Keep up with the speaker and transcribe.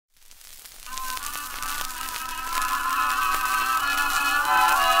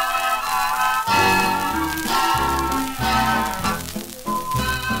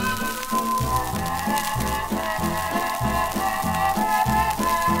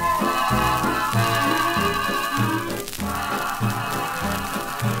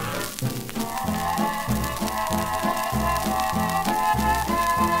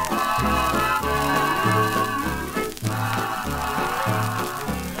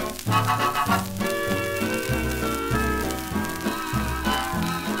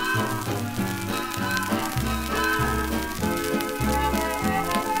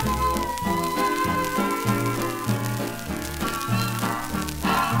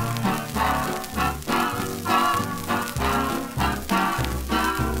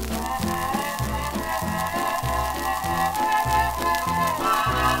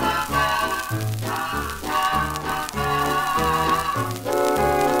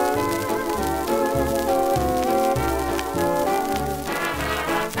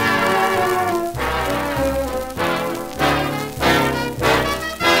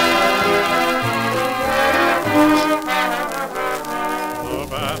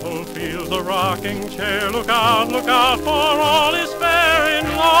Battlefield's a rocking chair. Look out, for all is fair in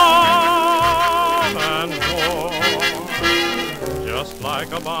love and war. Just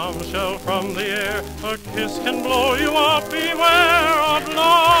like a bombshell from the air, a kiss can blow you up. Beware of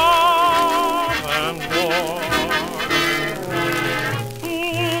love and war.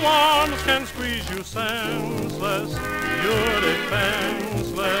 Two arms can squeeze you senseless. You're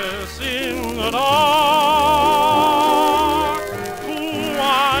defenseless in the dark. Two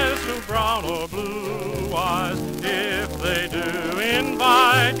eyes, two brown or blue eyes, if they do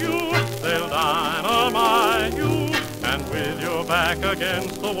invite you, they'll dynamite you. And with your back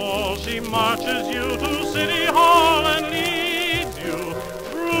against the wall, she marches you to City Hall and leads you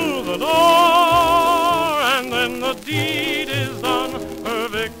through the door. And then the deed is done, her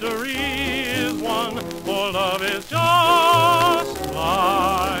victory is won, for love is just